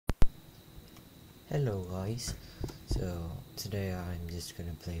Hello guys, so today I'm just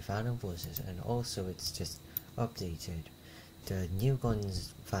gonna play Phantom Forces, and also it's just updated. The new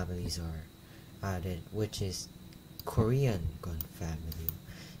guns families are added, which is Korean gun family.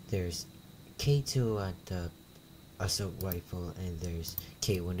 There's K2 at the assault rifle, and there's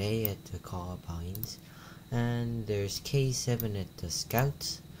K1A at the carbines, and there's K7 at the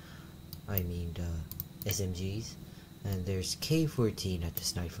scouts, I mean the SMGs, and there's K14 at the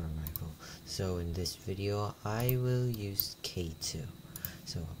sniper rifle. So in this video I will use K2.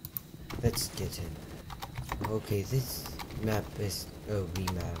 So let's get in. Okay, this map is a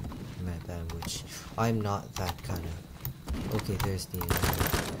remap map, which I'm not that kind of. Okay, there's the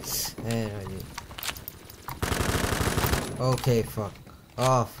and I need. Okay, fuck.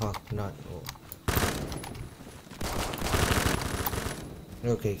 Oh fuck, not.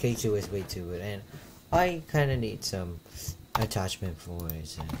 Okay, K2 is way too good, and I kind of need some attachment for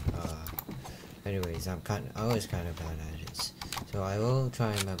it. Anyways, I was kind of bad at it, so I will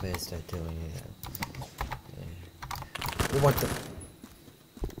try my best at doing it. What the?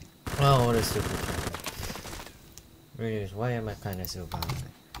 Oh, what a stupid thing. Anyways, why am I kind of so bad?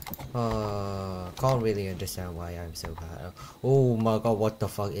 Can't really understand why I'm so bad. Oh my god, what the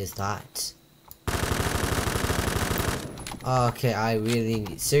fuck is that? Okay, I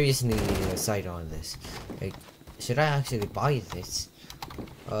really seriously need a sight on this. Like, should I actually buy this?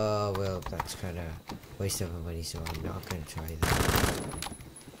 Well, that's kind of waste of money, so I'm not gonna try that.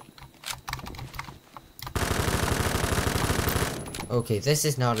 Okay, this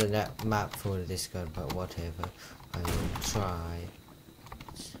is not a map for this gun, but whatever. I will try.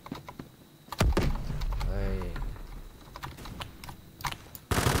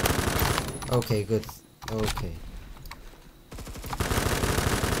 Okay, good. Okay.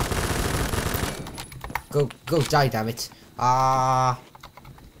 Go die, damn it.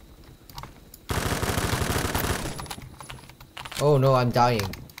 Oh no, I'm dying.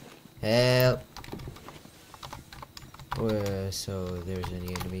 Help. So there's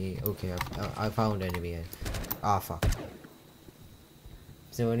any enemy. Okay, I found enemy. Fuck.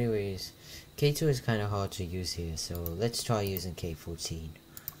 So anyways, K2 is kind of hard to use here, so let's try using K14.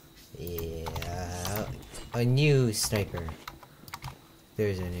 Yeah, a new sniper.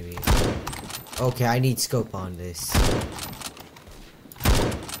 There's an enemy. Okay, I need scope on this.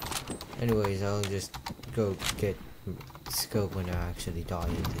 Anyways, I'll just go get scope when I actually die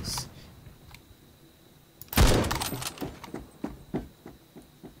in this.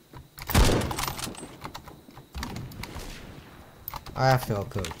 I have to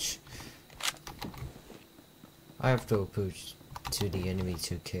approach. I have to approach to the enemy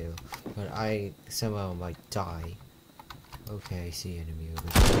to kill, but I somehow might die. Okay, I see enemy over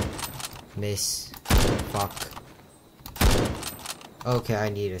there. Miss. Fuck. Okay, I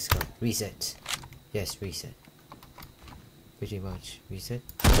need a scope. Reset. Yes, reset. Pretty much. Reset.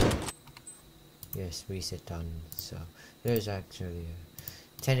 Yes, reset done. So, there's actually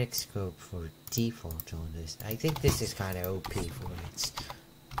a 10x scope for default on this. I think this is kind of OP for it.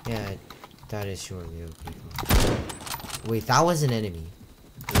 Yeah, that is surely OP for it. Wait, that was an enemy.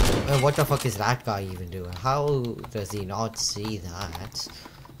 What the fuck is that guy even doing? How does he not see that?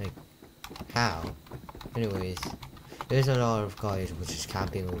 Like, how? Anyways, there's a lot of guys which is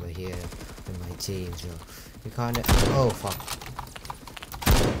camping over here in my team, so you kinda. Oh fuck.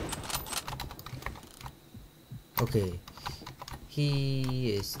 Okay,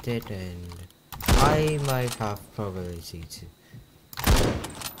 he is dead, and I might have probability to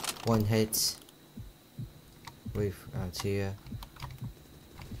one hit. Wait out here.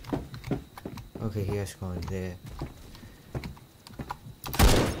 Okay, here's going there.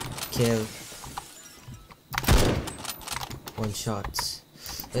 Kill. One shot.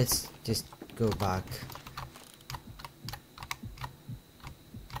 Let's just go back.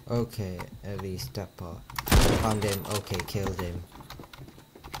 Okay, at least that part. Found him. Okay, killed him.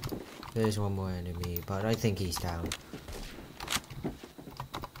 There's one more enemy, but I think he's down.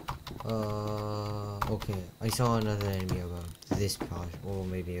 Okay, I saw another enemy about this part, or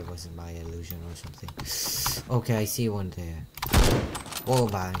maybe it wasn't my illusion or something. Okay, I see one there. Wall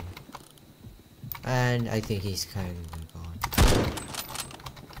bang. And I think he's kind of gone.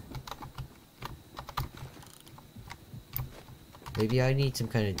 Maybe I need some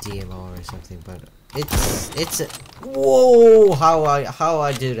kind of DMR or something, but it's a whoa! How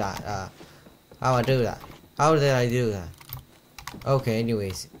I do that? How I do that? How did I do that? Okay,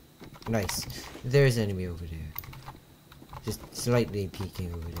 anyways. Nice. There's enemy over there. Just slightly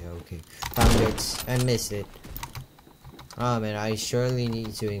peeking over there. Okay. Found it and missed it. Oh man, I surely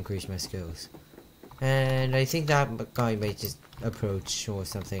need to increase my skills. And I think that guy might just approach or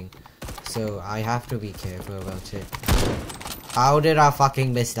something. So I have to be careful about it. How did I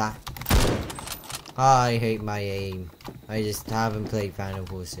fucking miss that? I hate my aim. I just haven't played Final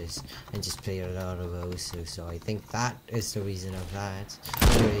Forces and just played a lot of those, so I think that is the reason of that.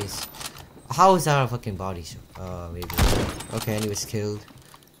 Anyways, how is that a fucking body shot? Oh, maybe. Okay, and he was killed.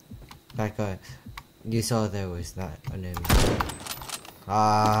 That guy, you saw there was that an enemy.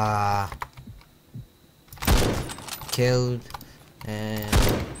 Ah, killed, and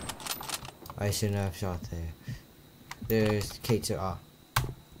I shouldn't have shot there. There's K14.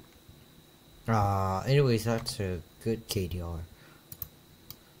 Anyways, that's a good KDR.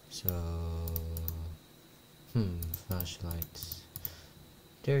 So, flashlights.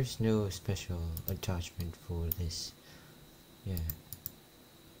 There's no special attachment for this. Yeah.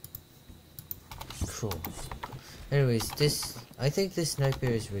 Cool. Anyways, I think this sniper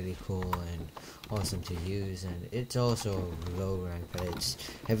is really cool and awesome to use, and it's also low rank, but it's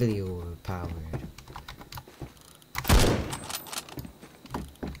heavily overpowered.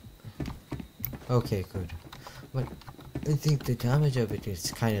 Okay, good. But I think the damage of it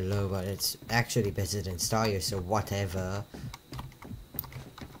is kind of low, but it's actually better than Starrier, so whatever.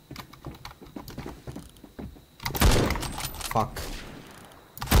 Fuck.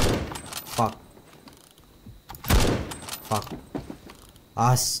 Fuck. Fuck.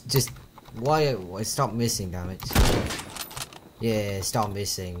 Just why stop missing, damn it. Yeah, stop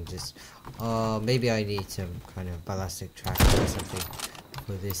missing. Just maybe I need some kind of ballistic tracker or something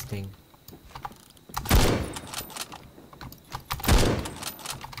for this thing.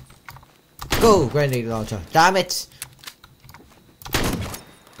 Go, grenade launcher. Damn it!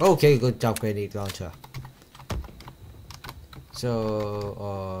 Okay, good job, grenade launcher.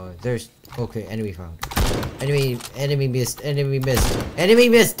 So, there's... Okay, enemy found. Enemy missed, enemy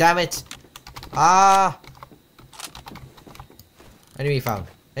missed, damn it! Ah! Enemy found.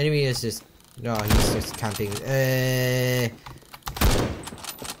 Enemy is just... No, he's just camping.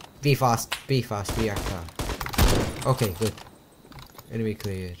 Be fast, reactor. Okay, good. Enemy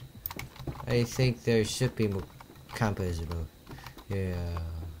cleared. I think there should be more campers above. Yeah,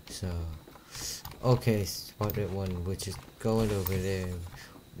 so... Okay, spotted one, which is going over there.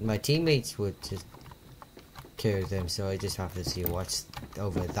 My teammates would just carry them, so I just have to see what's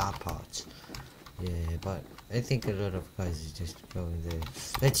over that part. Yeah, but I think a lot of guys are just going there.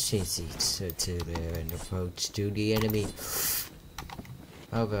 Let's change seats to there and approach to the enemy.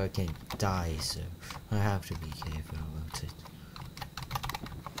 However, I can die, so I have to be careful about it.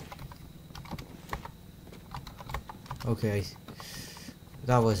 Okay,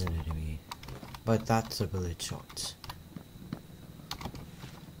 that was an enemy, but that's a bullet shot.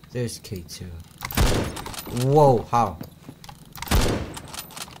 There's K2. Whoa, how?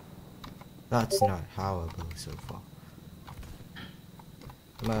 That's not how I go so far.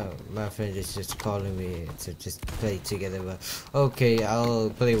 My friend is just calling me to just play together, but okay, I'll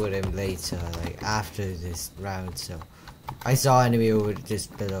play with him later, like after this round. So I saw enemy over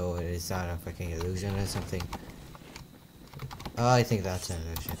just below. Is that a fucking illusion or something? I think that's an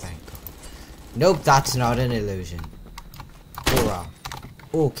illusion, thank God. Nope, that's not an illusion. Hurrah.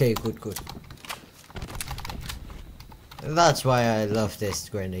 Okay, good. That's why I love this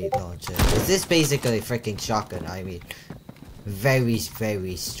grenade launcher. Is this basically a freaking shotgun? I mean, very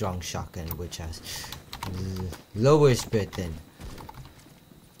strong shotgun, which has lower speed than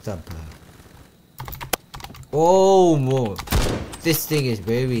thumper. Oh, more. This thing is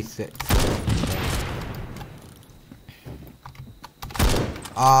very thick.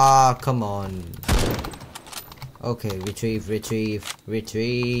 Ah, come on. Okay, retrieve.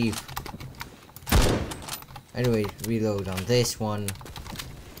 Anyway, reload on this one.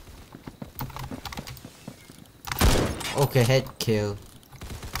 Okay, head kill.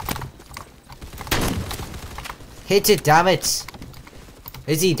 Hit it, damn it!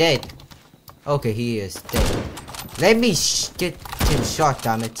 Is he dead? Okay, he is dead. Let me get him shot,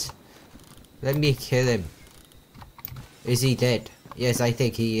 damn it. Let me kill him. Is he dead? Yes, I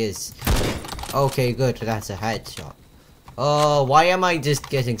think he is. Okay, good. That's a headshot. Oh, why am I just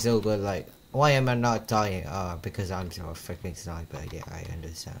getting so good? Like, why am I not dying? Because I'm so freaking sniper. Yeah, I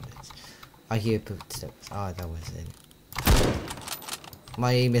understand it. I hear footsteps. Ah, that was it.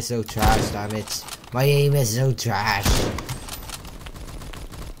 My aim is so trash, damn it. My aim is so trash.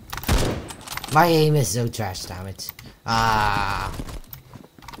 My aim is so trash, damn it. Ah.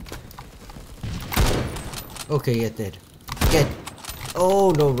 Okay, it did. Get.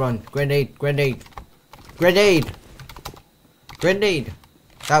 Oh, no, run. Grenade.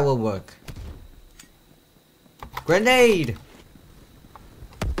 That will work. Grenade!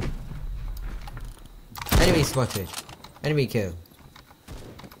 Enemy spotted. Enemy kill.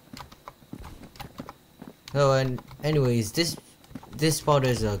 Oh, and anyways, this spot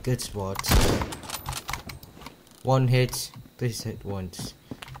is a good spot. One hit, please hit once.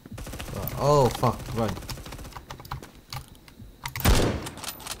 Oh fuck, run.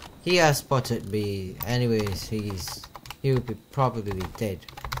 He has spotted me. Anyways, he will be probably dead.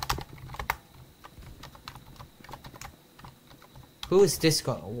 Who is this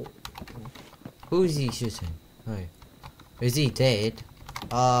guy? Who is he shooting? Oh, is he dead?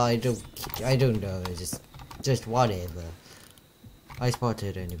 I don't know. It's just whatever. I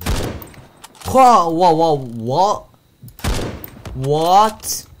spotted anyway. Whoa! What?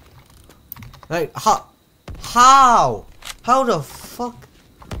 What? Like how? How the fuck?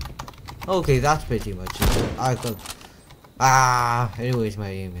 Okay, that's pretty much it. I got anyways, my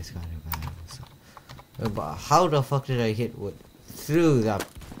aim is kind of bad. So. But how the fuck did I hit through that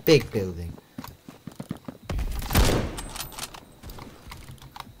big building?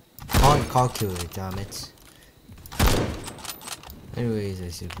 Can't calculate, damn it. Anyways, I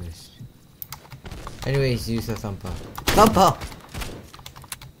should miss. Anyways, use the thumper. Thumper!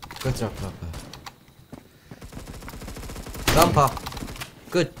 Good job, thumper. Thumper!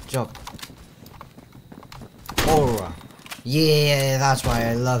 Good job. Aura. Yeah, that's why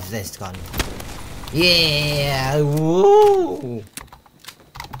I love this gun. Yeah! Woo!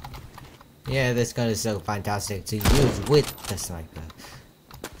 Yeah, this gun is so fantastic to use with the sniper.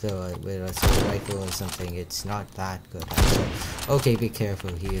 So with a assault rifle or something, it's not that good. Actually. Okay, be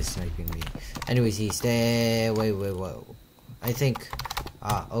careful. He is sniping me. Anyways, he's there. Wait. I think.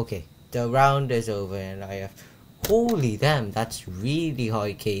 Okay. The round is over, and I have. Holy damn! That's really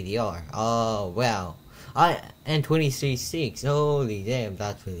high KDR. Oh wow. And 23.6. Holy damn!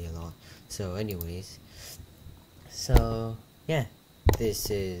 That's really a lot. So, anyways. So yeah, this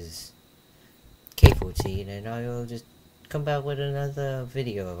is K14, and I will just come back with another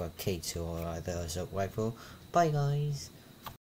video about K2 or other assault rifle. Bye guys.